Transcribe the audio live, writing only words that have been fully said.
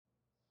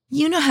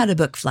You know how to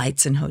book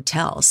flights and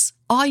hotels.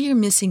 All you're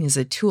missing is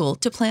a tool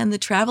to plan the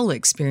travel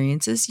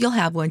experiences you'll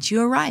have once you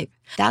arrive.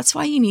 That's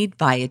why you need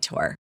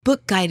Viator.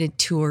 Book guided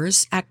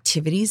tours,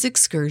 activities,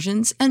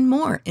 excursions, and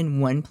more in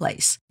one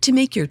place to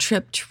make your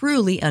trip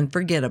truly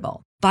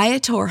unforgettable.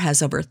 Viator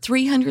has over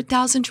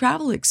 300,000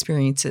 travel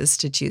experiences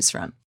to choose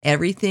from.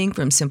 Everything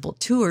from simple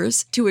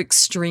tours to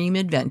extreme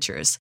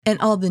adventures and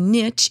all the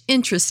niche,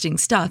 interesting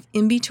stuff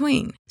in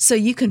between. So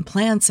you can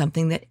plan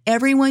something that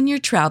everyone you're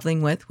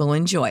traveling with will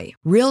enjoy.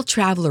 Real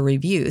traveler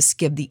reviews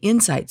give the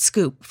inside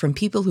scoop from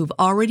people who've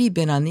already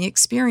been on the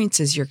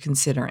experiences you're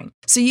considering.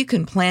 So you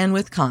can plan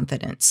with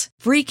confidence.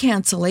 Free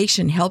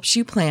cancellation helps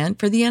you plan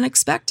for the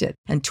unexpected.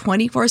 And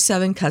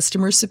 24/7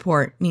 customer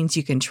support means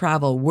you can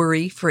travel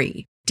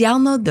worry-free.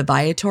 Download the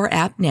Viator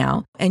app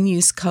now and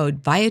use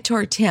code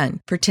Viator10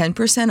 for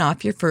 10%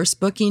 off your first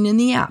booking in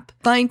the app.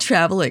 Find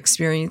travel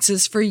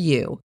experiences for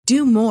you.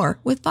 Do more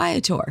with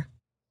Viator.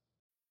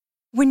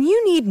 When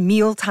you need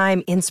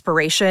mealtime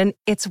inspiration,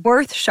 it's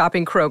worth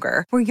shopping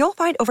Kroger, where you'll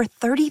find over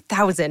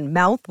 30,000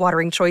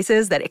 mouth-watering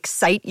choices that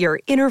excite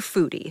your inner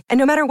foodie. And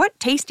no matter what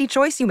tasty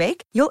choice you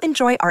make, you'll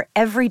enjoy our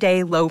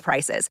everyday low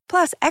prices,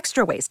 plus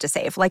extra ways to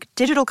save, like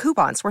digital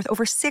coupons worth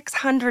over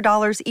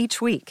 $600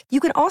 each week. You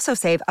can also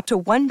save up to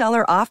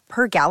 $1 off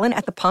per gallon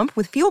at the pump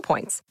with fuel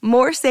points.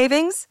 More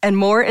savings and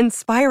more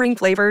inspiring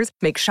flavors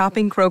make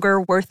shopping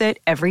Kroger worth it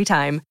every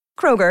time.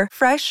 Kroger,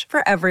 fresh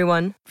for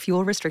everyone.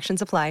 Fuel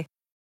restrictions apply.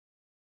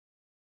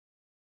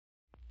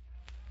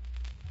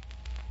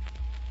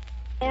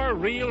 More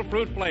real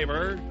fruit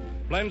flavor,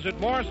 blends it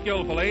more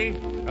skillfully,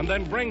 and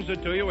then brings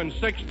it to you in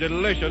 6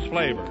 delicious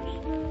flavors.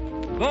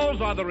 Those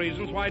are the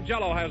reasons why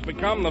Jell-O has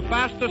become the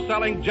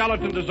fastest-selling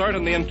gelatin dessert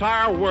in the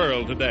entire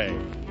world today.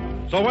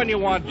 So when you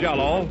want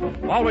Jell-O,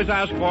 always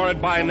ask for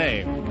it by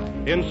name.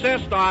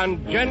 Insist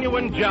on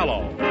genuine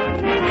Jell-O.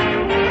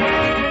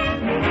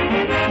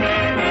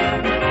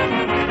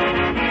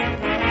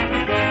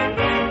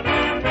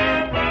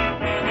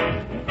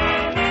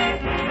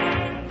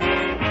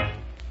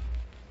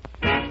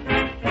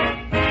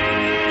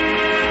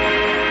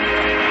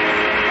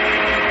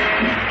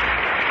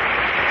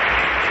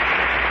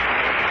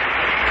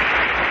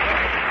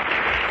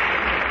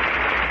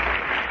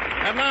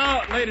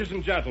 Ladies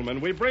and gentlemen,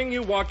 we bring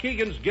you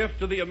Waukegan's gift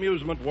to the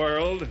amusement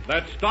world,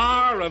 that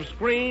star of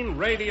screen,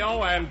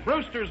 radio, and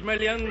Brewster's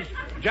Millions,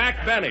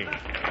 Jack Benny.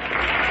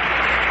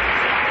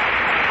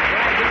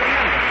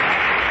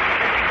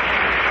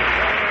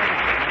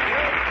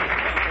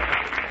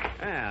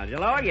 Well,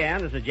 hello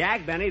again. This is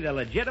Jack Benny, the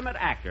legitimate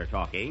actor,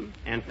 talking.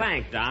 And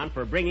thanks, Don,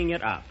 for bringing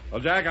it up. Well,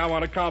 Jack, I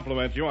want to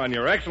compliment you on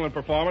your excellent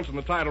performance in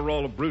the title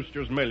role of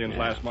Brewster's Millions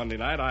last Monday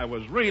night. I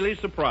was really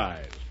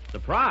surprised.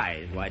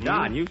 Surprise? Why,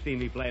 Don, you've seen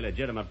me play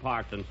legitimate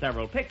parts in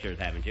several pictures,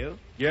 haven't you?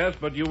 Yes,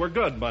 but you were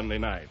good Monday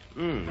night.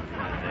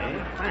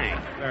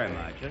 Thanks very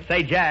much.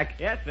 Say, Jack.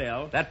 Yes,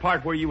 Phil? That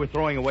part where you were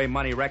throwing away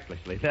money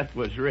recklessly, that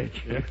was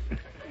rich.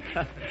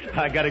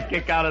 I got a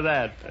kick out of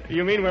that.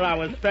 You mean when I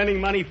was spending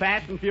money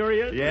fast and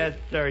furious? Yes,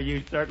 sir,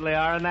 you certainly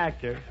are an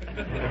actor.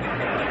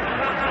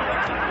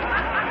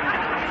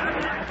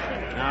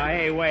 Now,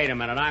 hey, wait a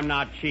minute. I'm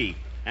not cheap.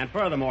 And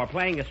furthermore,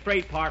 playing a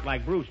straight part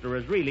like Brewster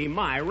is really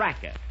my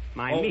racket.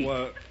 My meat.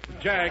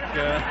 Jack,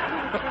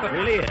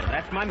 really is.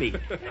 That's my meat.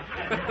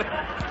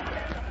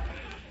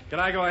 Can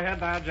I go ahead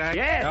now, Jack?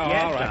 Yes, all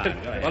right.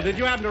 Don, well, did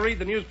you happen to read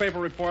the newspaper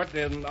report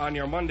on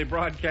your Monday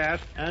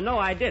broadcast? No,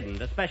 I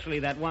didn't, especially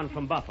that one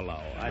from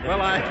Buffalo. I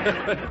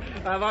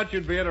thought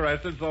you'd be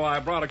interested, so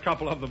I brought a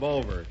couple of them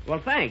over. Well,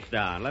 thanks,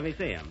 Don. Let me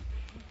see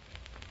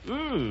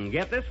them.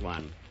 Get this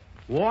one.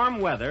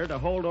 Warm weather to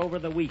hold over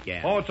the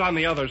weekend. Oh, it's on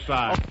the other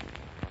side. Oh.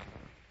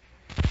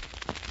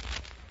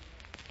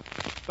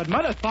 But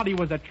Mother thought he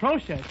was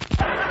atrocious.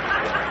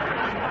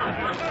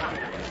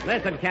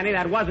 Listen, Kenny,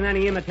 that wasn't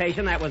any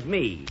imitation. That was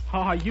me.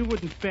 Oh, you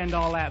wouldn't spend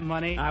all that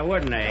money. I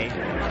wouldn't, eh?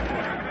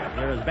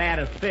 You're as bad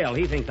as Phil.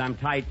 He thinks I'm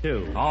tight,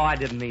 too. Oh, I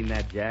didn't mean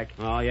that, Jack.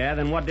 Oh, yeah?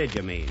 Then what did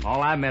you mean?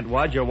 All I meant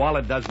was your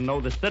wallet doesn't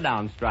know the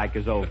sit-down strike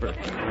is over.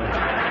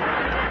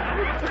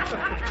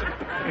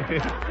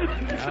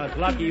 It's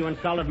lucky you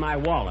insulted my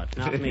wallet,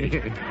 not me.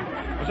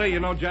 Well, say,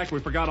 Jack, we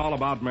forgot all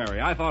about Mary.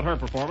 I thought her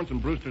performance in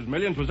Brewster's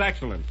Millions was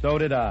excellent. So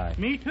did I.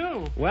 Me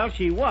too. Well,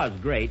 she was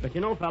great, but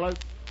fellas,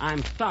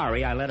 I'm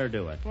sorry I let her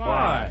do it.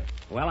 Why?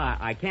 Well,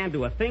 I can't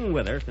do a thing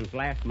with her since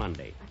last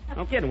Monday.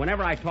 No kidding.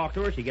 Whenever I talk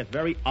to her, she gets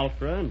very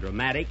ultra and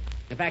dramatic.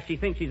 In fact, she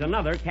thinks she's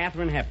another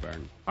Katharine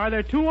Hepburn. Are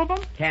there two of them?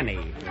 Kenny.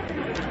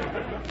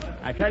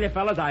 I tell you,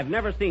 fellas, I've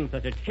never seen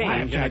such a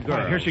change in a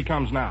girl. Here she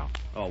comes now.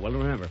 Oh, well,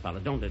 remember,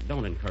 fellas, don't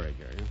encourage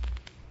her.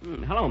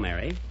 Hello,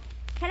 Mary.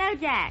 Hello,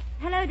 Jack.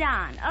 Hello,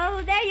 Don.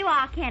 Oh, there you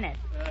are, Kenneth.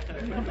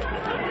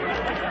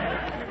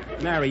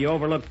 Mary, you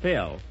overlooked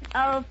Phil.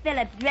 Oh,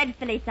 Philip's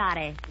dreadfully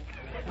sorry.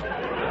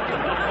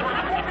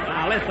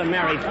 Now, listen,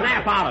 Mary,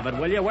 snap out of it,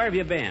 will you? Where have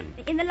you been?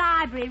 In the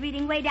library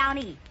reading Way Down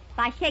East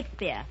by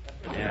Shakespeare.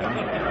 Yeah.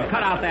 Well,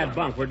 cut out that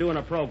bunk. We're doing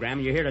a program,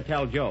 and you're here to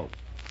tell jokes.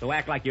 So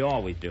act like you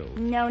always do.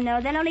 No,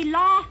 they'll only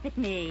laugh at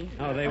me.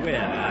 Oh, they will.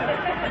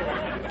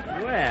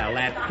 Well,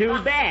 that's too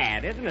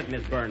bad, isn't it,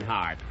 Miss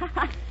Bernhardt?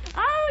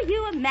 Oh,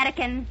 you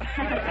Americans.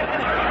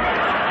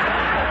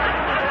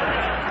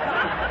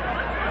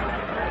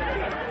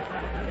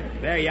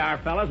 There you are,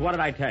 fellas. What did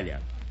I tell you?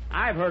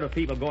 I've heard of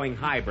people going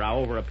highbrow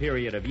over a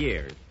period of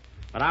years.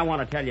 But I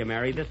want to tell you,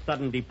 Mary, this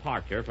sudden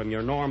departure from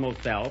your normal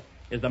self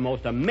is the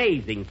most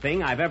amazing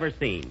thing I've ever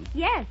seen.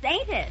 Yes,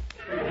 ain't it?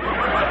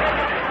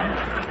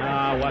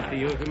 What's the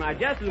use? We might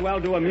just as well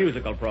do a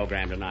musical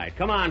program tonight.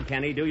 Come on,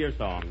 Kenny, do your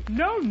song.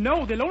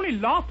 No, they'll only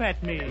laugh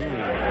at me.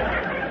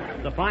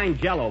 It's a fine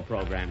Jell-O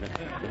program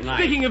tonight.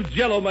 Speaking of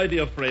Jell-O, my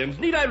dear friends,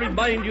 need I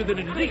remind you that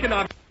it is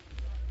economic...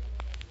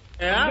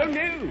 Yeah?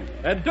 No.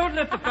 And don't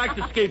let the fact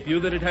escape you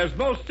that it has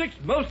six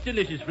most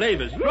delicious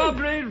flavors.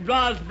 Strawberry,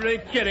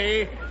 raspberry,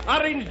 cherry,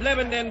 orange,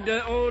 lemon, and,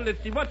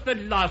 let's see, what's the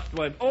last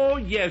one? Oh,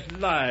 yes,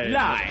 lime.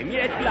 Lime,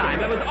 yes, lime.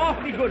 That was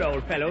awfully good,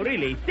 old fellow,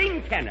 really.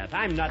 Sing, Kenneth.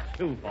 I'm not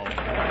too, folks.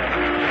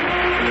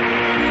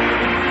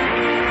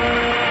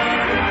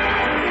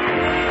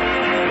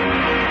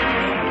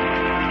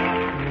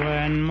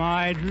 When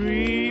my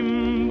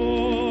dream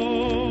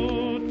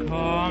boat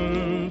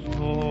comes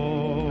home,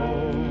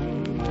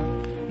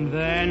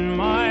 then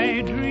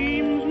my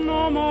dreams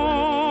no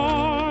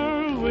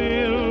more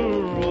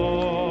will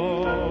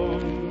roam.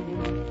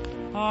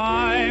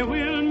 I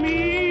will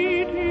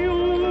meet you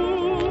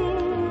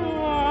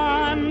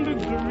and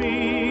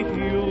greet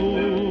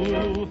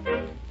you,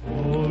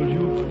 hold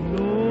you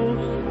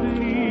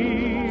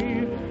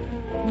closely,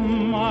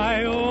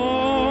 my own.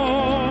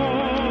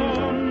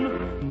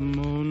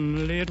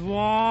 Moonlit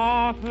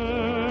waters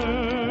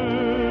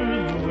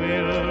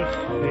will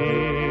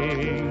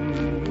sing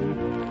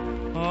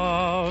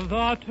of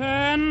the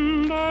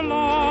tender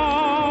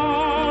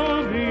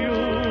love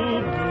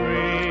you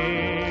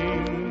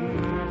bring.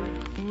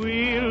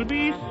 We'll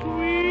be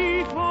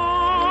sweethearts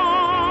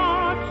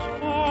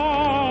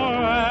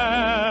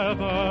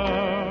forever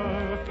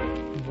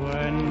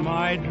when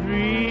my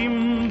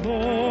dream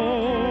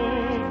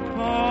boat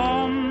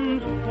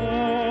comes home.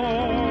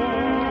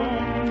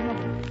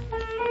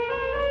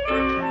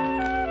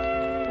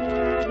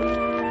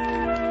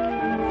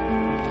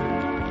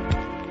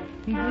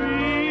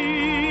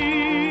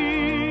 Dreams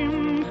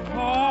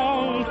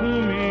call to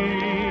me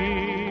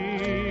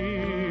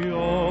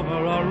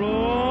over a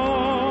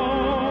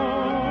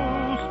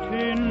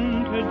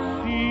rose-tinted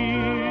sea.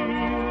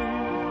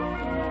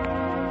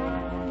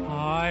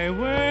 I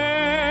wait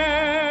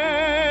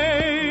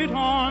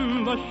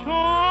on the shore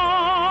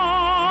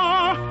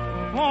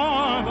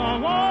for the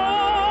one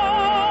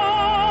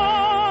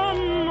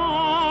I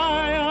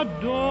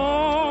adore.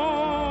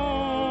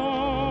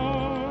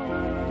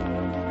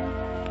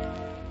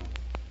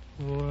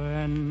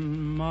 When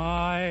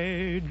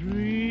my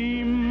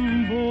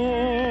dream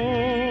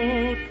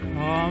boat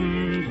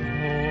comes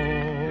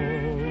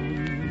home,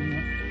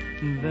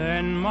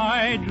 then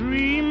my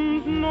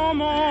dreams no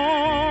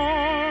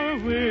more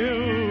will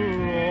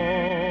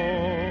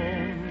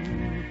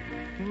roam.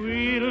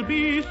 We'll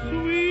be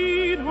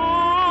sweethearts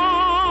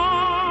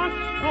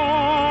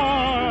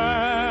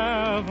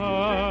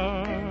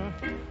forever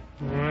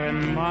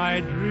when my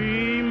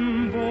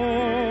dream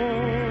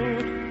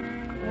boat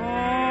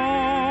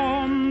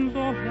comes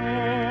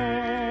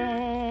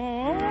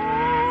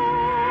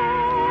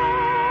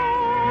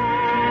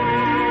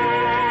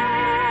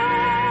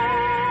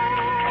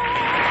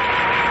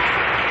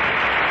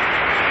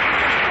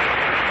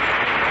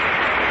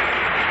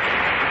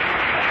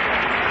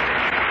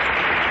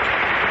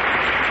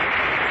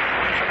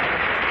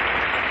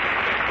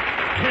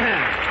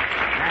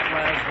That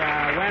was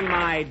When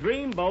My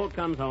Dream Boat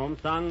Comes Home,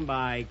 sung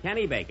by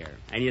Kenny Baker.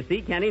 And you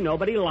see, Kenny,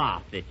 nobody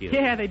laughed at you.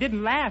 Yeah, they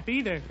didn't laugh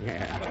either.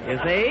 Yeah. You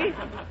see?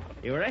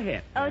 You were a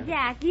hit. Oh,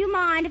 Jack, do you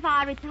mind if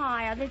I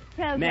retire this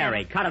program?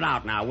 Mary, cut it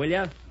out now, will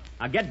you?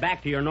 Now get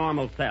back to your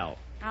normal self.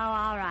 Oh,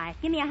 all right.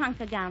 Give me a hunk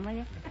of gum, will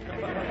you?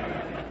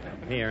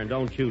 Here, and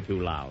don't chew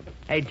too loud.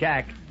 Hey,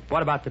 Jack,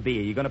 what about the bee?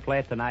 Are you going to play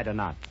it tonight or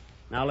not?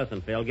 Now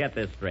listen, Phil, get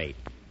this straight.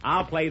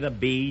 I'll play the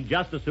bee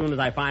just as soon as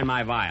I find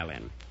my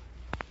violin.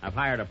 I've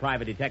hired a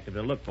private detective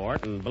to look for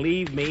it, and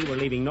believe me, we're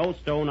leaving no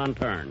stone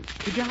unturned.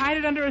 Did you hide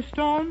it under a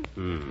stone?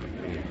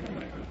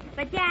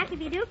 But, Jack,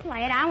 if you do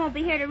play it, I won't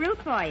be here to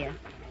root for you.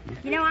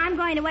 You know, I'm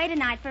going away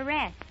tonight for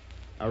rest.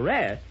 A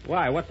rest?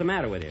 Why? What's the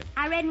matter with you?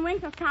 I read in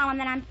Winchell's column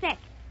that I'm sick.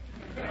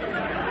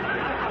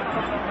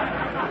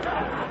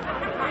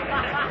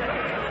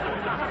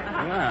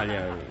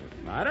 Well,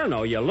 I don't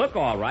know. You look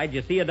all right.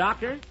 You see a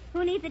doctor?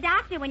 Who needs a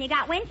doctor when you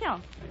got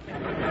Winchell?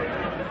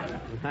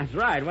 That's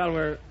right. Well,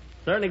 we're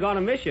certainly going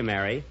to miss you,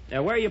 Mary.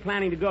 Where are you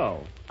planning to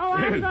go? Oh,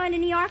 I'm going to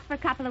New York for a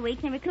couple of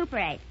weeks and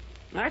recuperate.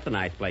 That's a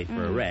nice place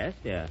for a rest,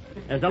 yeah.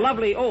 There's a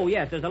lovely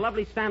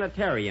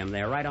sanitarium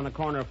there right on the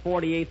corner of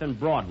 48th and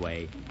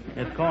Broadway.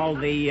 It's called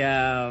the,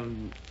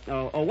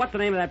 what's the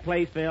name of that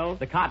place, Phil?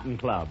 The Cotton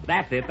Club.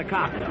 That's it, the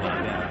Cotton Club.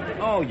 Yeah.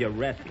 Oh, you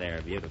rest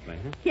there beautifully,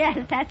 huh? Yes,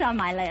 that's on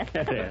my list.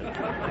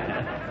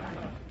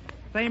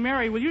 Say,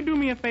 Mary, will you do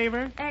me a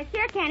favor?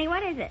 Sure, Kenny,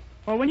 what is it?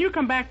 Well, when you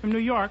come back from New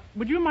York,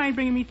 would you mind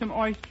bringing me some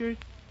oysters?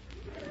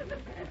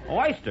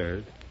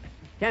 Oysters?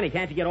 Kenny,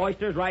 can't you get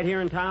oysters right here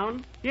in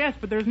town? Yes,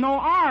 but there's no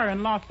R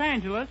in Los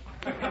Angeles.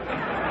 Well,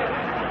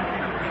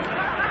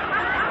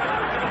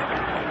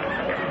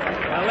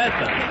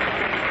 listen.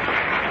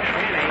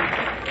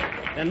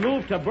 Kenny, then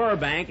move to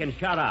Burbank and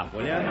shut up,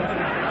 will you?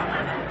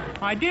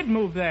 I did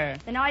move there.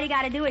 Then all you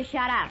got to do is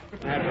shut up.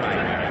 That's right,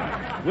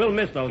 Mary. We'll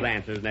miss those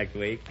answers next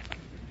week.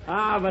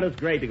 But it's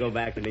great to go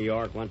back to New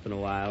York once in a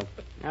while.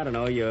 I don't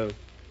know, you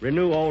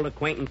renew old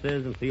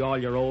acquaintances and see all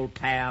your old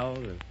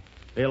pals.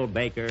 Bill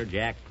Baker,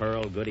 Jack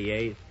Pearl, Goody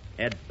Ace,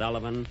 Ed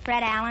Sullivan.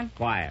 Fred Allen.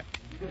 Quiet.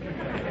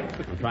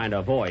 I'm trying to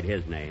avoid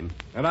his name.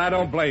 And I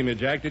don't blame you,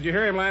 Jack. Did you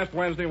hear him last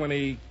Wednesday when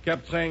he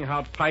kept saying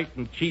how tight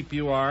and cheap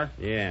you are?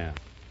 Yeah.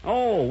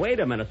 Oh, wait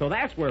a minute. So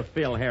that's where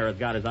Phil Harris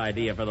got his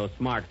idea for those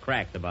smart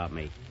cracks about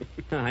me.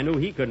 I knew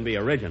he couldn't be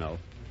original.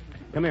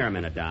 Come here a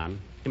minute,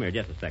 Don. Come here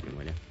just a second,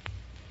 will you?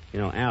 You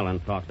know, Allen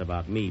talks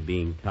about me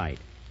being tight.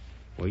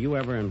 Were you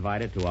ever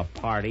invited to a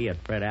party at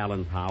Fred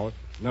Allen's house?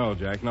 No,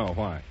 Jack, no.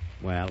 Why?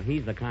 Well,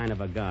 he's the kind of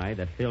a guy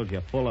that fills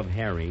you full of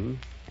herring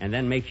and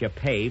then makes you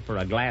pay for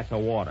a glass of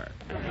water.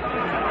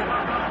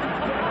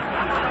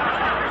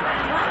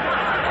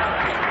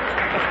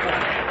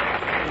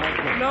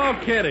 No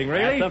kidding,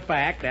 really? That's a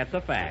fact. That's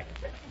a fact.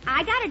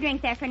 I got a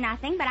drink there for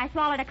nothing, but I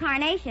swallowed a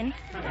carnation.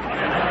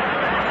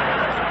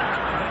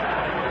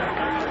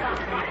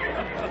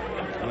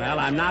 Well,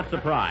 I'm not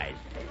surprised.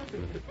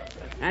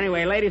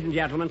 Anyway, ladies and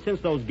gentlemen,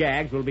 since those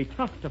gags will be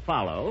tough to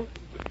follow,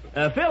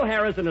 Phil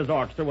Harris and his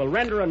orchestra will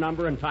render a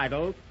number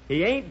entitled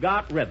He Ain't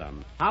Got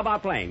Rhythm. How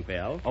about playing,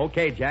 Phil?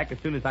 Okay, Jack, as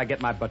soon as I get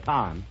my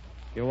baton.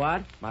 You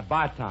what? My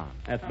baton.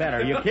 That's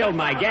better. You killed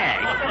my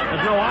gag.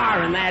 There's no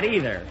R in that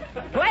either.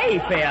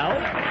 Play, Phil.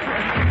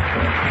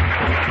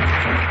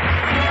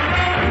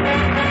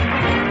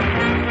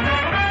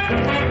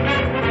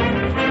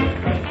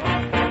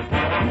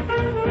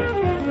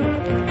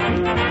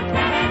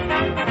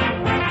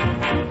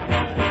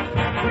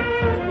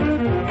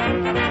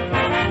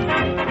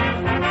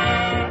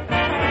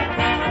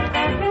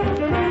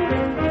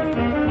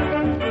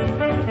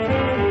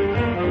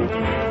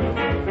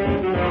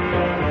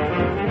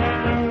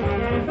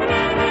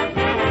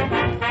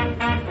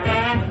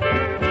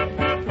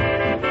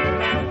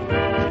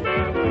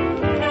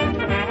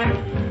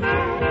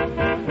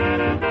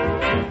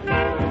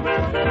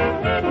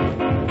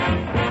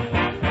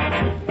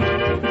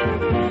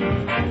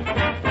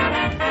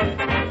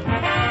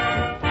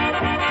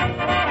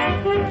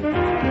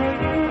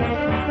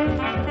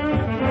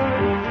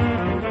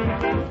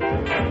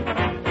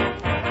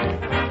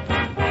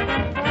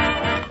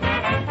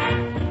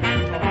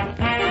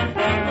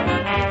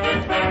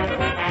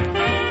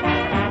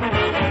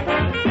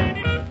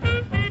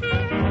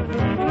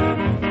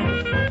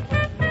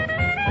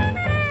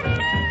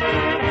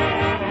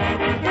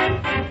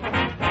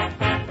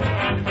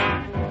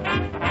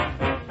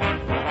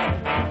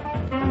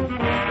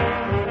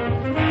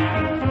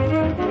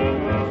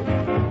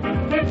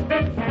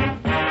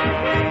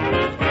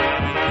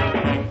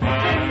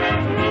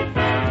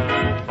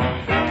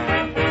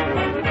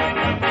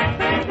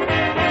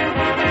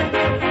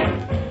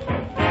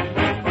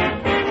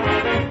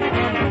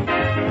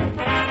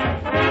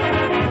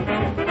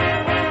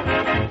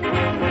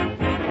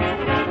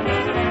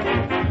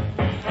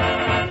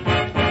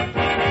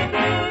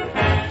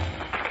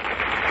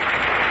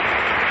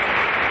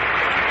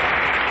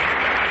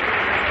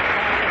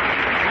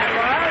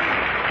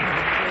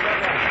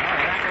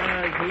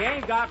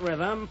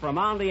 Rhythm from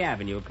On the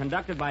Avenue,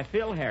 conducted by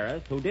Phil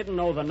Harris, who didn't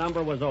know the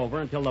number was over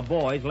until the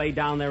boys laid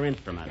down their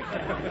instruments.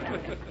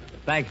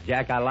 Thanks,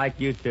 Jack. I like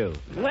you, too.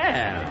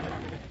 Well,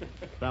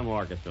 some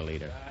orchestra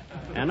leader.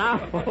 And now,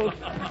 folks,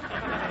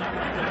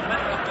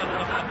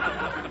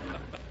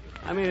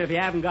 I mean, if you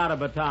haven't got a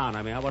baton,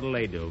 what'll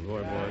they do,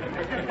 poor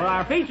boys? For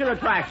our feature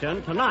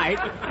attraction tonight,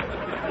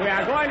 we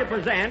are going to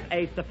present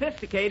a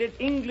sophisticated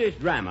English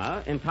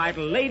drama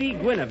entitled Lady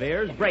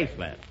Guinevere's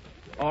Bracelet,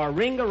 or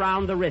Ring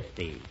Around the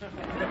Wristy.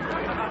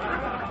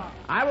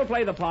 I will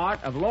play the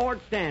part of Lord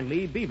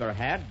Stanley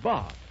Beaverhat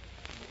Boss.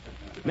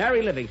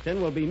 Mary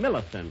Livingston will be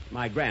Millicent,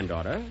 my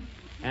granddaughter,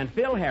 and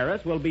Phil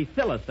Harris will be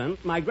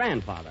Phillicent, my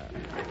grandfather.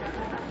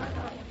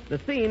 The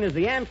scene is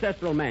the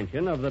ancestral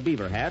mansion of the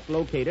Beaverhats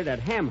located at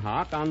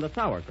Hamhock on the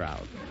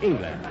Sauerkraut,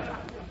 England.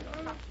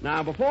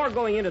 Now, before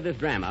going into this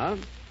drama,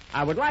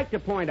 I would like to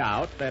point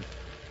out that...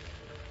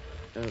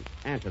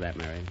 answer that,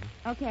 Mary.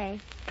 Okay.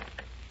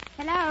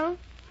 Hello?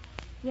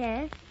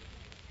 Yes?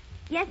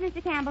 Yes,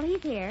 Mr. Campbell,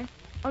 he's here.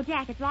 Oh,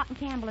 Jack, it's Lawton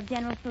Campbell of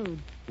General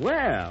Foods.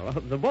 Well,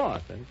 the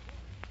boss.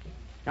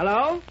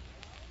 Hello?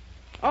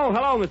 Oh,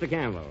 hello, Mr.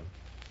 Campbell.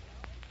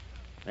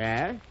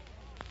 Yes?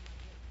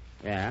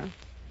 Yeah?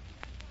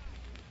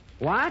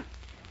 What?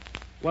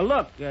 Well,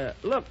 look,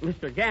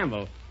 Mr.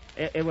 Campbell,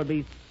 it would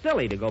be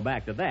silly to go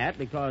back to that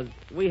because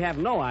we have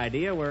no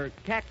idea where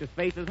Cactus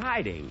Face is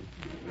hiding.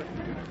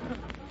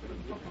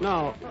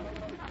 No,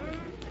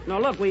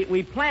 look,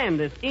 we planned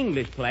this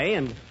English play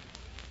and,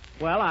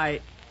 well,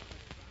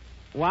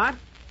 What?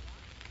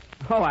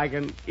 Oh, I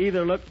can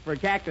either look for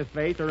Cactus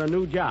Face or a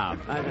new job.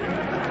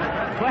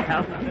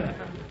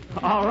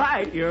 All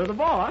right, you're the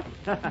boss.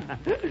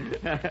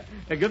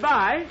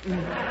 Goodbye.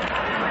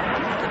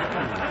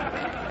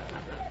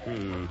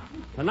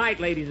 Tonight,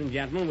 ladies and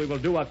gentlemen, we will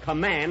do a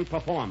command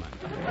performance.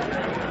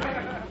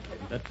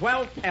 The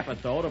 12th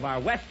episode of our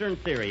Western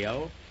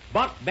serial,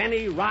 Buck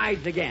Benny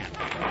Rides Again.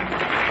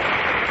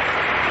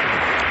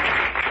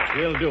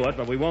 We'll do it,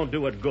 but we won't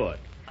do it good.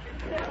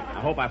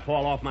 I hope I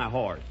fall off my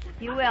horse.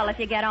 You will if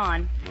you get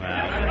on.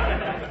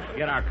 Well,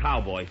 get our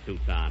cowboy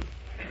suits on.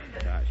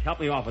 Gosh, help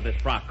me off with this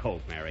frock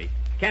coat, Mary.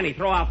 Kenny,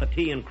 throw out the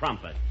tea and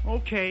crumpet.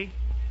 Okay.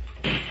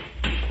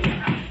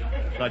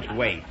 Such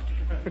waste.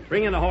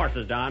 Bring in the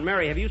horses, Don.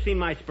 Mary, have you seen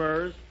my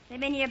spurs? They've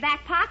been in your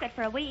back pocket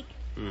for a week.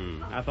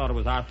 I thought it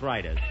was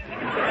arthritis. Well,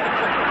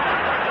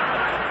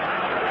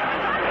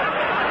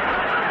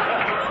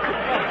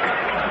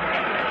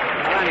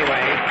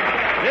 anyway,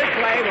 this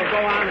play will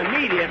go on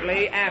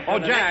immediately after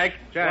Jack.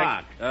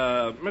 What?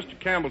 Mr.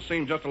 Campbell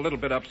seemed just a little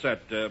bit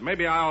upset.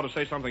 Maybe I ought to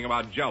say something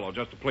about Jell-O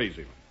just to please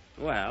him.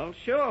 Well,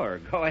 sure.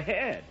 Go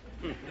ahead.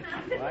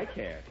 I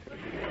care.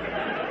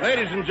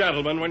 Ladies and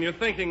gentlemen, when you're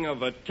thinking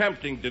of a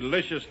tempting,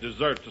 delicious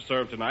dessert to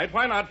serve tonight,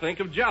 why not think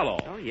of Jell-O?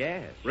 Oh,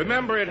 yes.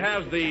 Remember, it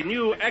has the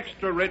new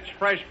extra-rich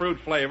fresh fruit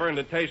flavor, and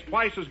it tastes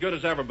twice as good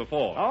as ever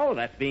before. Oh,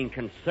 that's being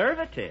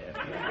conservative.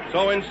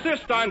 So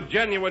insist on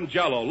genuine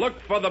Jell-O.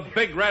 Look for the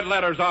big red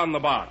letters on the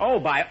box.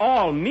 Oh, by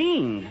all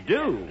means,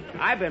 do.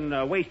 I've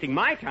been wasting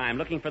my time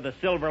looking for the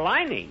silver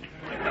lining.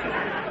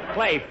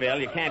 Play, Phil.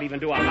 You can't even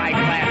do a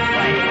high-class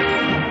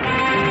play.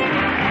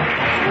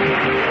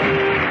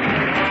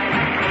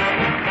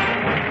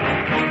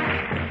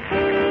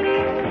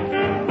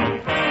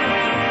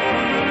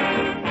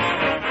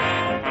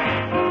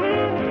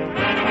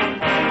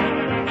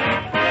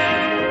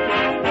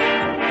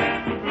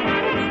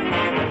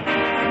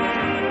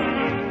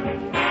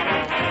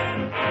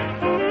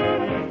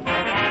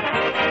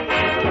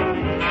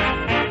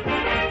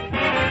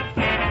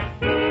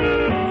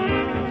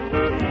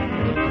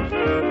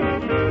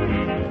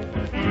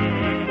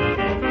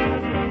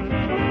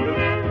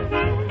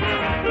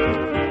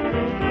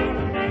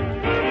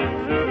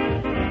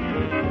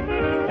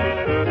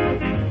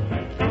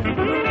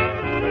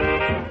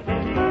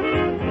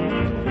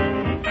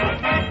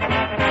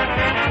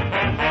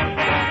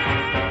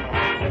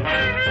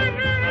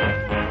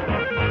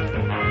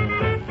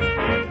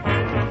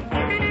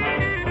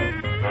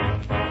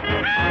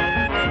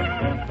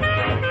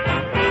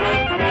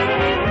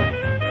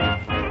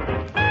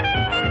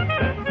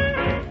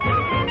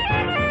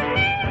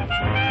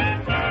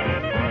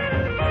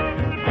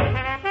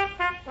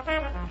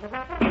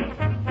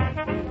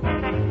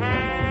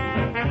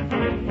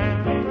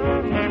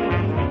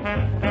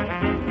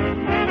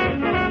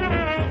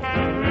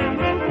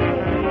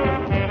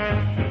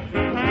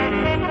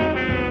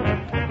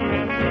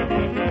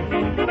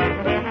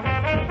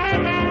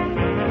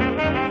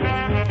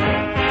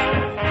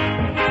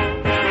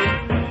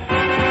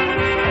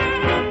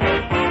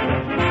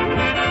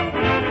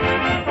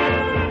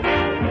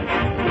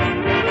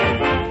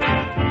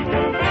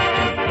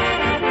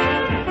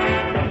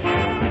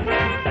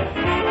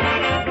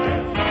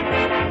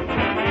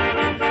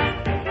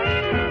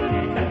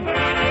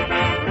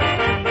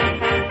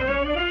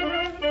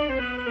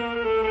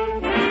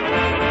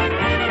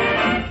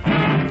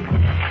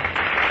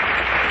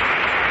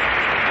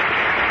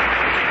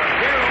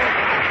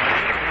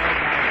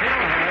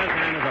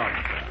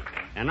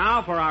 And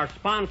now for our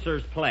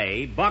sponsor's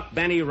play, Buck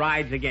Benny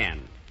Rides Again,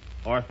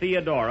 or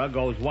Theodora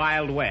Goes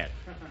Wild West.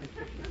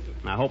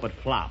 I hope it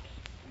flops.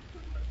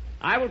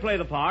 I will play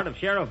the part of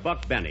Sheriff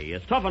Buck Benny,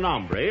 as tough an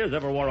hombre as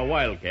ever wore a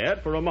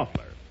wildcat for a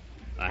muffler.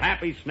 A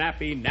happy,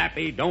 snappy,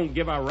 nappy, don't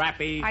give a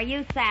rappy. Are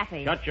you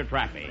sappy? Shut your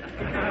trappy.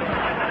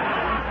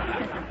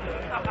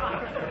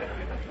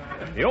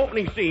 The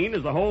opening scene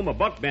is the home of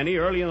Buck Benny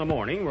early in the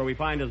morning, where we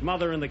find his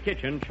mother in the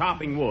kitchen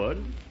chopping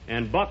wood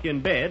and Buck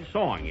in bed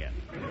sawing it.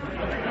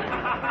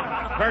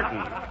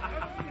 Curtain.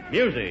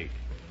 Music.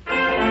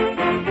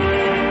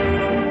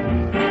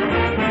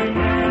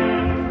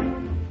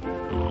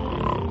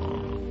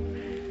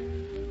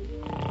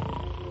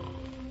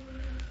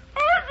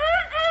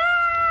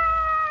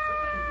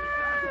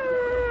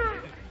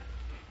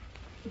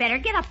 Better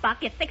get up, Buck.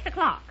 It's 6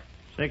 o'clock.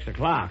 6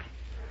 o'clock.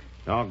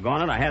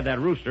 Doggone it, I had that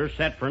rooster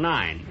set for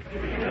 9.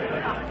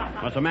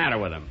 What's the matter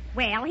with him?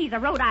 Well, he's a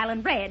Rhode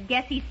Island bred.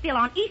 Guess he's still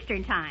on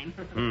Eastern time.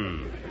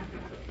 From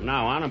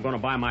now on, I'm going to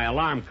buy my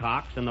alarm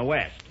cocks in the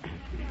West.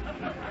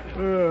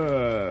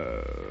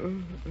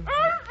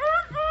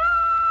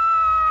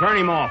 Turn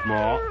him off,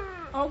 Ma.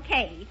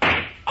 Okay.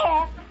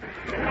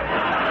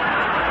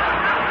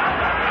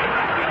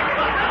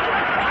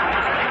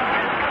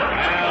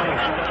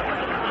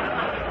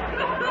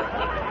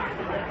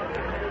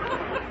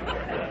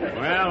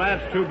 Well,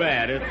 that's too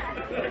bad.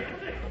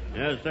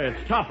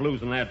 It's tough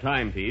losing that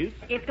timepiece.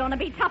 It's going to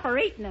be tougher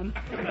eating them.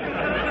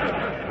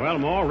 Well,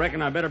 Ma,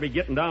 reckon I better be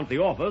getting down to the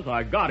office.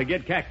 I got to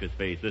get Cactus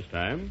Face this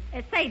time.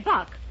 Say,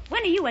 Buck,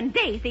 when are you and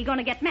Daisy going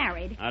to get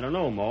married? I don't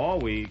know, Ma.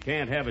 We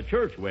can't have a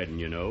church wedding,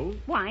 you know.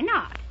 Why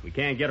not? We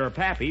can't get her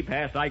pappy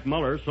past Ike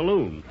Muller's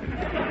saloon.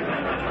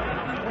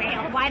 Well,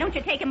 why don't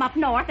you take him up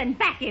north and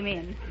back him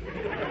in?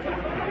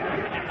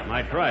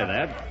 Might try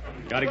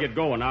that. Got to get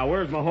going now.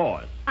 Where's my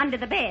horse? Under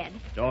the bed.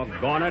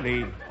 Doggone it,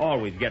 he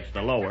always gets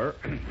the lower.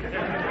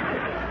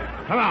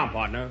 Come on,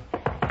 partner.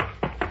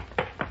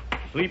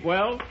 Sleep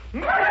well?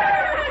 Glad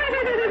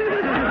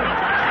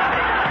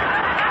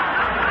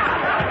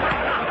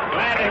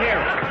to hear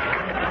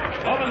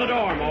it. Open the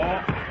door,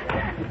 Ma.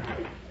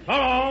 So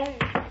long.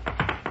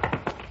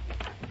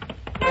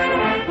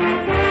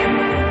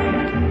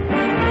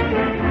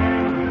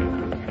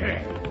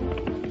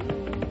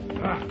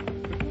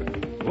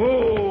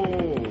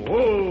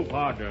 Whoa,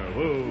 partner,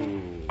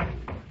 whoa.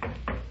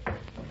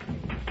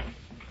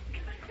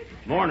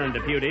 Morning,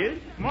 deputies.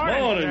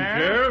 Morning,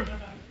 Sheriff.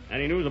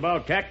 Any news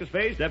about Cactus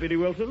Face, Deputy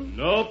Wilson?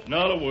 Nope,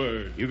 not a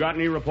word. You got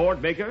any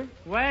report, Baker?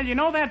 Well, you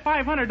know that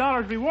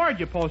 $500 reward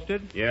you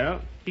posted? Yeah?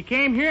 He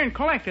came here and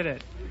collected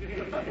it.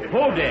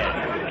 Who did?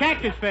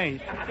 Cactus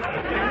Face.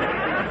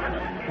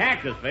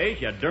 Cactus Face,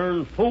 you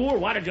darn fool.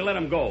 Why did you let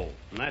him go?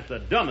 And that's the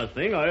dumbest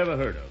thing I ever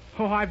heard of.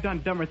 Oh, I've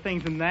done dumber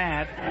things than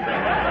that.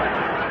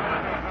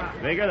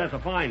 Baker, that's a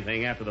fine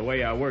thing after the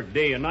way I worked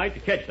day and night to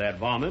catch that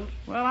varmint.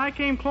 Well, I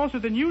came closer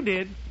than you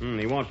did.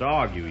 He wants to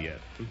argue yet.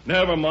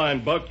 Never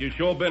mind, Buck. You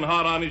sure been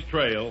hot on his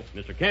trail.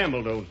 Mr.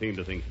 Campbell don't seem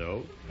to think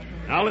so.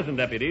 Now listen,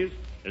 deputies.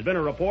 There's been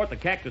a report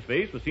that Cactus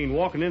Face was seen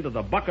walking into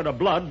the Bucket of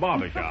Blood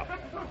barber shop.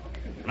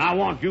 And I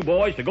want you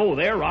boys to go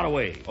there right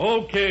away.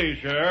 Okay,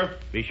 Sheriff.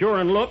 Be sure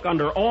and look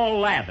under all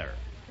lather.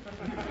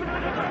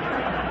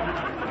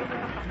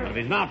 If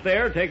he's not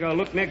there, take a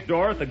look next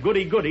door at the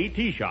Goody Goody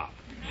tea shop.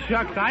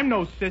 Shucks, I'm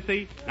no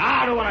sissy.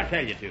 Now do what I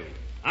tell you to.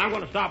 I'm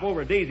going to stop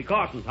over at Daisy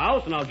Carson's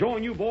house, and I'll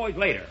join you boys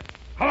later.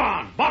 Come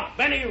on, Buck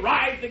Benny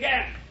rides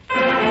again.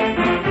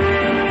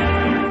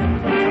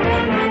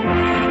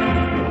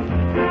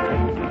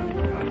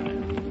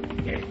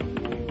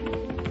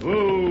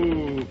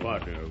 Woo,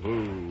 partner,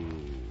 woo.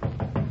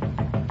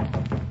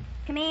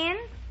 Come in.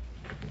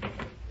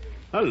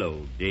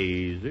 Hello,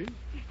 Daisy.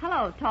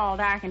 Hello, tall,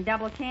 dark, and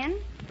double chin.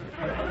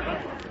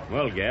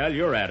 Well, gal,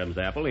 your Adam's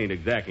apple ain't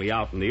exactly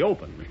out in the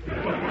open.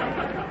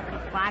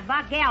 Why,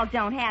 Buck, gals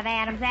don't have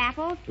Adam's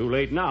apples. Too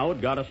late now,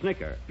 it got a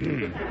snicker.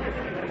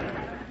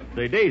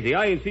 Say, Daisy,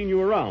 I ain't seen you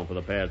around for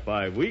the past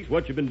 5 weeks.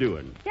 What you been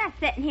doing? Just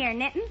sitting here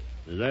knitting.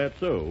 Is that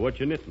so? What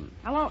you knitting?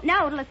 I won't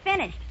know till it's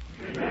finished.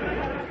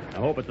 I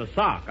hope it's a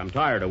sock. I'm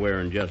tired of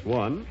wearing just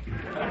one.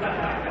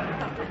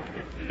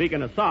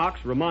 Speaking of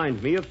socks,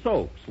 reminds me of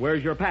soaps.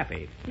 Where's your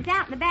pappy? He's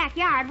out in the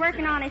backyard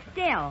working on his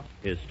still.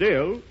 His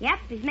still? Yep,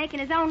 he's making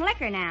his own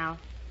liquor now.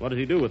 What does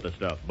he do with the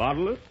stuff?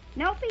 Bottle it?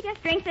 Nope, he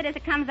just drinks it as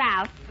it comes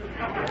out.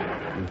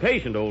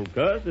 Impatient old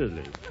cuss, isn't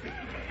he?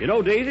 You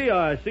know, Daisy,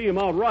 I see him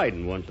out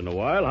riding once in a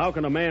while. How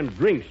can a man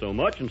drink so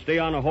much and stay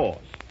on a horse?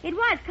 It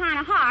was kind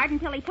of hard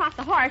until he taught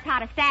the horse how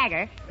to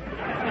stagger.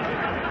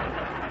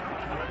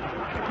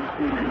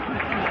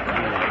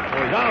 So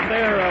he's out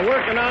there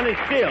working on his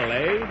still,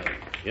 eh?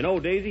 You know,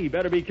 Daisy, he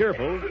better be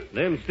careful.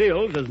 Them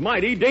stills is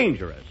mighty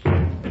dangerous.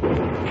 Here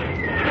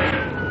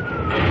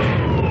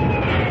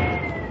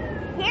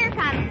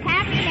comes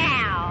Pappy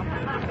now.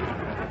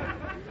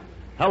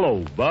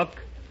 Hello, Buck.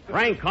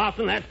 Frank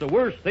Carson, that's the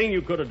worst thing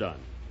you could have done.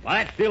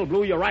 Why, that still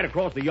blew you right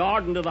across the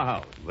yard into the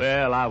house.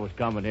 Well, I was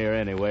coming here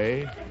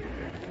anyway.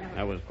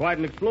 That was quite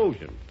an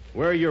explosion.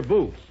 Where are your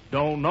boots?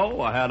 Don't know.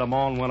 I had them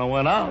on when I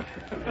went out.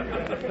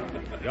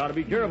 You got to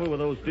be careful with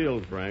those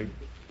stills, Frank.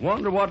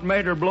 Wonder what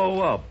made her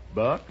blow up,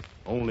 Buck.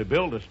 Only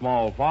built a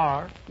small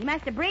fire. You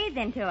must have breathed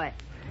into it.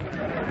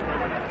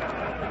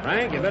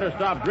 Frank, you better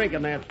stop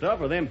drinking that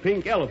stuff or them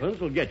pink elephants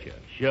will get you.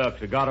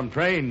 Shucks, I got 'em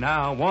trained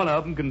now. One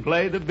of 'em can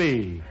play the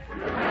bee.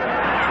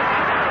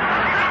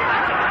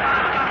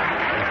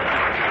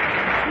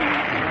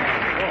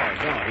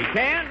 He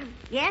can?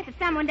 Yes, if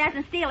someone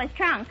doesn't steal his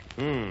trunk.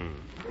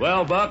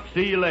 Well, Buck,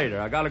 see you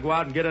later. I got to go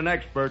out and get an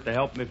expert to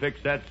help me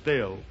fix that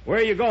still. Where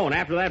are you going?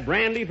 After that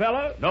brandy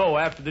fella? No,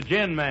 after the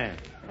gin man.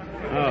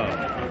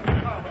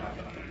 Oh.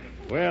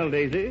 Well,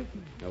 Daisy,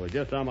 I was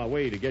just on my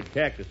way to get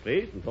Cactus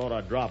Face and thought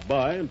I'd drop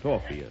by and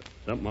talk to you.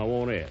 Something I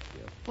won't ask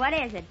you. What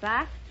is it,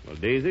 Buck? Well,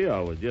 Daisy, I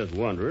was just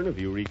wondering if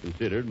you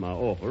reconsidered my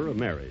offer of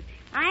marriage.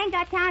 I ain't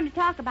got time to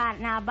talk about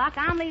it now, Buck.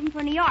 I'm leaving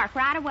for New York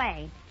right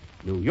away.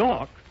 New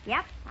York?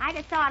 Yep, I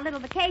just thought a little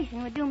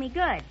vacation would do me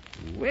good.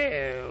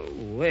 Well,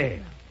 well.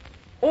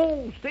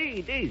 Oh,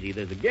 say, Daisy,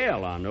 there's a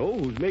gal I know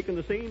who's making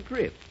the same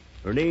trip.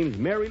 Her name's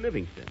Mary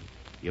Livingston.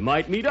 You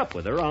might meet up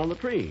with her on the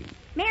train.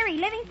 Mary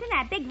Livingston,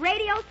 that big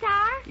radio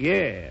star?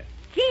 Yeah.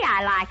 Gee,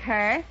 I like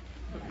her.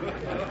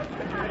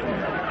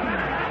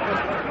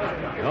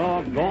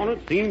 Doggone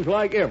it, seems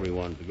like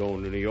everyone's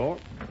going to New York.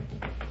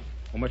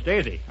 Well, Miss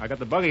Daisy, I got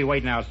the buggy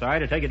waiting outside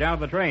to take you down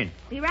to the train.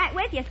 Be right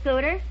with you,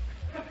 Scooter.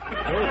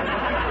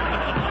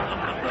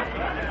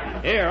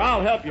 Here,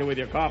 I'll help you with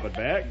your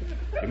carpetbag.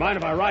 You mind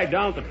if I ride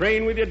down the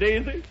train with you,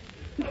 Daisy?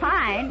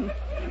 Fine.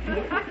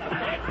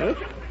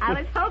 I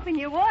was hoping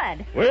you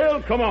would.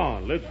 Well, come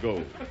on, let's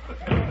go.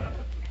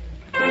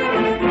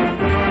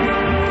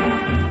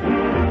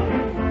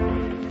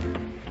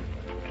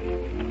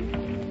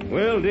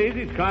 Well,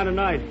 Daisy, it's kind of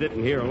nice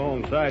sitting here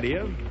alongside of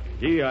you.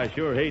 Gee, I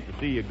sure hate to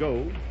see you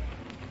go.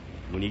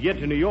 When you get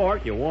to New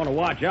York, you'll want to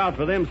watch out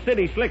for them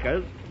city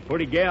slickers. A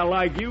pretty gal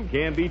like you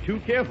can't be too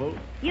careful.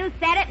 You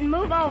said it and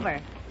move over.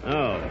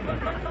 Oh.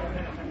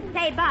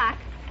 Say, Buck,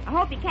 I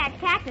hope you catch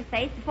Cactus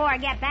Face before I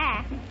get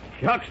back.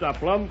 Shucks, I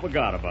plumb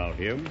forgot about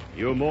him.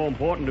 You're more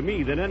important to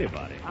me than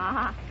anybody.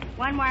 Uh-huh.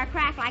 One more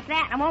crack like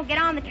that and I won't get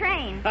on the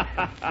train.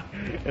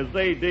 And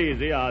say,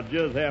 Daisy, I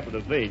just happen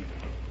to think,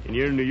 and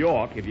you're in New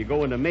York, if you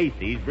go into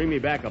Macy's, bring me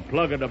back a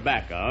plug of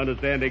tobacco. I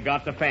understand they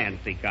got the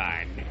fancy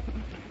kind.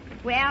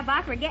 Well,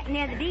 Buck, we're getting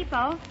near the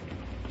depot.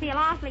 Feel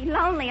awfully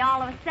lonely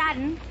all of a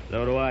sudden.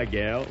 So do I,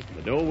 gal.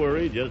 But don't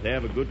worry, just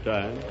have a good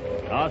time.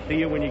 I'll see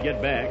you when you get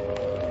back.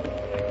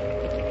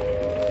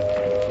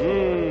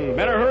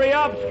 Better hurry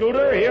up,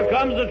 Scooter. Here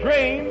comes the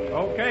train.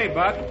 Okay,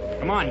 Buck.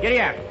 Come on, giddy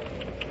up.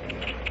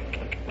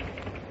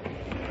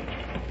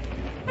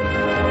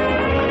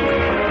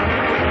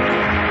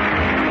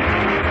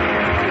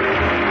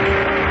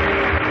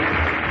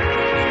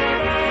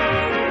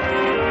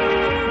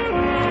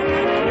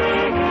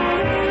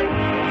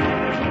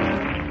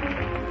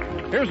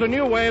 Here's a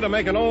new way to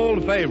make an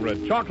old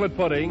favorite, chocolate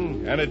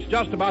pudding, and it's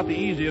just about the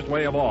easiest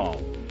way of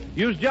all.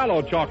 Use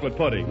Jell-O chocolate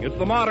pudding. It's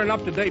the modern,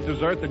 up-to-date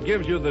dessert that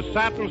gives you the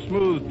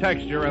satin-smooth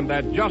texture and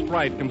that just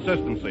right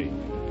consistency.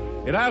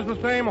 It has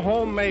the same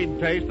homemade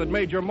taste that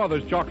made your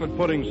mother's chocolate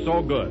pudding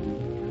so good.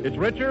 It's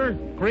richer,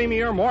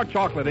 creamier, more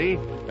chocolatey,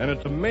 and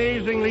it's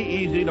amazingly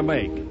easy to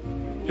make.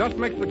 Just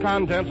mix the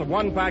contents of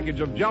one package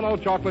of Jell-O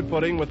chocolate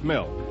pudding with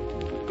milk.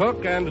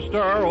 Cook and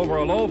stir over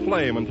a low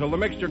flame until the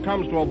mixture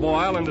comes to a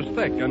boil and is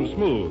thick and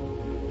smooth.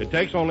 It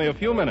takes only a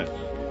few minutes.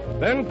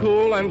 Then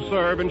cool and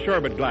serve in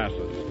sherbet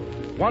glasses.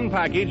 One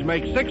package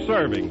makes 6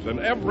 servings, and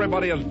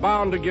everybody is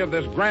bound to give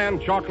this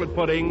grand chocolate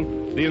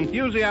pudding the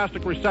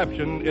enthusiastic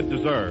reception it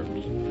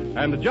deserves.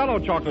 And the Jell-O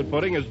chocolate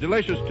pudding is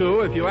delicious,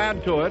 too, if you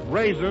add to it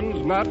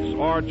raisins, nuts,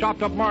 or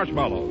chopped up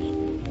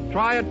marshmallows.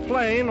 Try it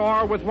plain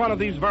or with one of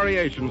these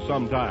variations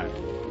sometime.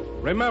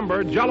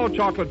 Remember, Jell-O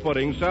chocolate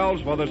pudding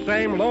sells for the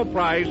same low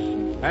price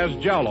as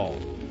Jell-O.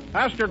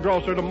 Ask your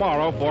grocer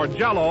tomorrow for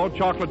Jell-O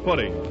chocolate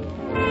pudding.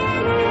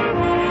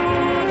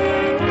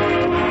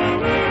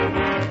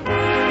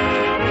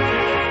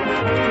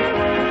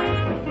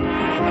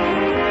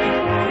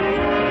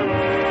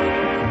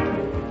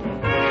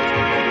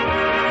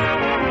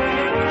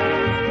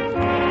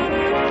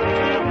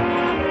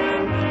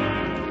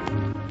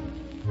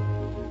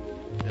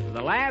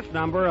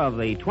 Number of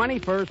the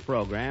 21st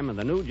program of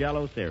the new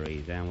Jell-O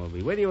series, and we'll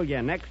be with you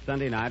again next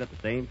Sunday night at the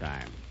same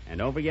time. And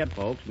don't forget,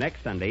 folks,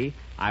 next Sunday,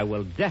 I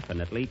will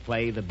definitely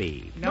play the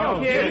bee.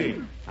 No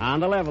kidding. On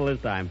the level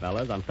this time,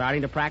 fellas. I'm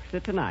starting to practice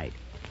it tonight.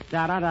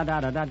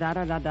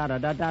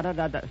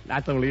 Da-da-da-da-da-da-da-da-da-da-da-da-da.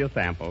 That's only a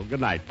sample.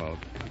 Good night,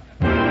 folks.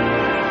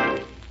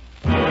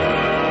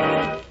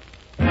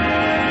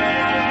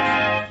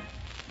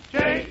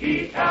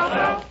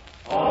 Jell-O.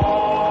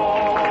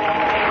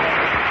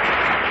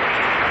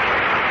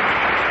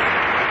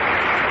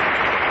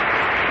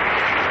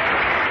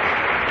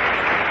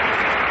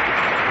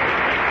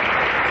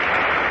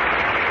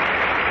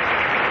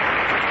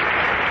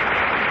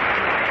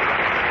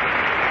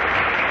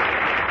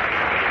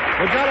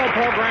 The Jell-O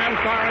program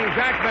starring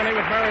Jack Benny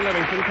with Mary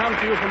Livingston comes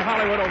to you from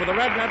Hollywood over the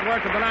Red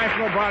Network of the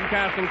National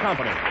Broadcasting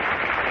Company.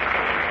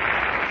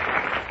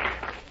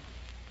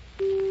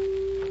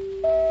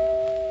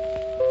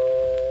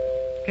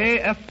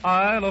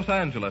 KFI Los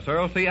Angeles,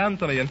 Earl C.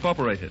 Anthony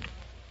Incorporated.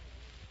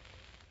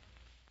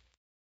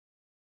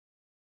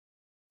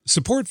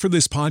 Support for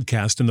this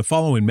podcast and the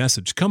following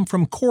message come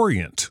from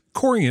Corient.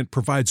 Corient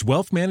provides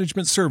wealth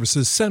management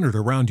services centered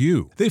around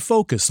you. They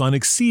focus on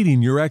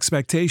exceeding your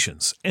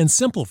expectations and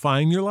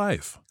simplifying your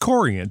life.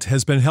 Corient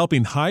has been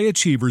helping high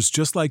achievers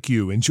just like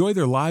you enjoy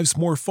their lives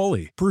more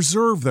fully,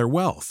 preserve their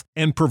wealth,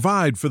 and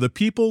provide for the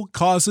people,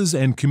 causes,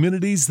 and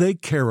communities they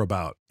care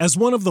about. As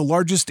one of the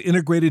largest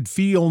integrated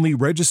fee-only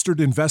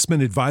registered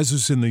investment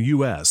advisors in the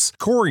U.S.,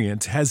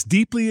 Corient has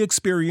deeply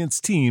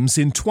experienced teams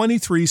in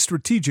 23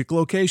 strategic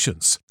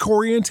locations.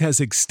 Corient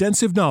has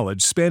extensive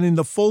knowledge spanning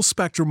the full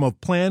spectrum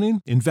of planning,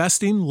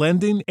 investing,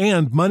 lending,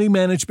 and money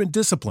management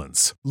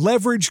disciplines.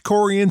 Leverage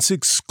Corient's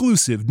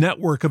exclusive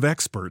network of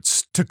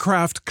experts to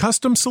craft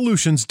custom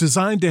solutions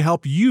designed to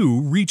help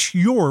you reach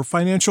your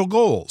financial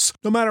goals,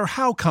 no matter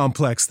how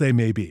complex they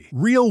may be.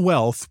 Real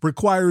wealth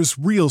requires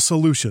real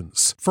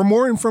solutions. For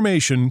more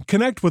information,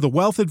 connect with a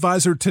wealth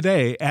advisor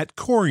today at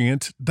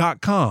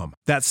Corient.com.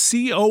 That's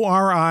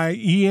Corient.com.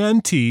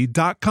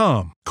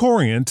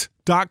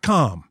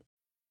 Corient.com.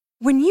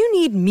 When you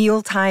need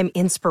mealtime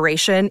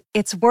inspiration,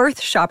 it's worth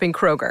shopping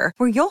Kroger,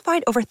 where you'll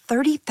find over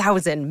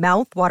 30,000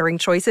 mouth-watering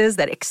choices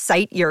that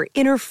excite your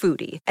inner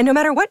foodie. And no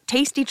matter what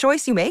tasty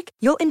choice you make,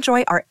 you'll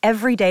enjoy our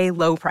everyday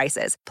low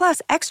prices,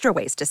 plus extra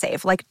ways to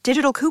save, like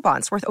digital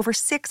coupons worth over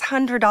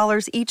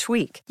 $600 each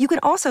week. You can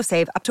also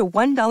save up to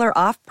 $1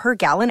 off per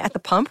gallon at the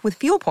pump with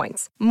fuel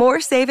points.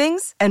 More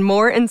savings and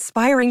more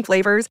inspiring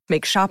flavors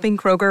make shopping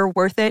Kroger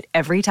worth it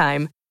every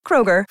time.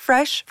 Kroger,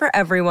 fresh for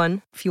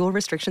everyone. Fuel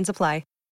restrictions apply.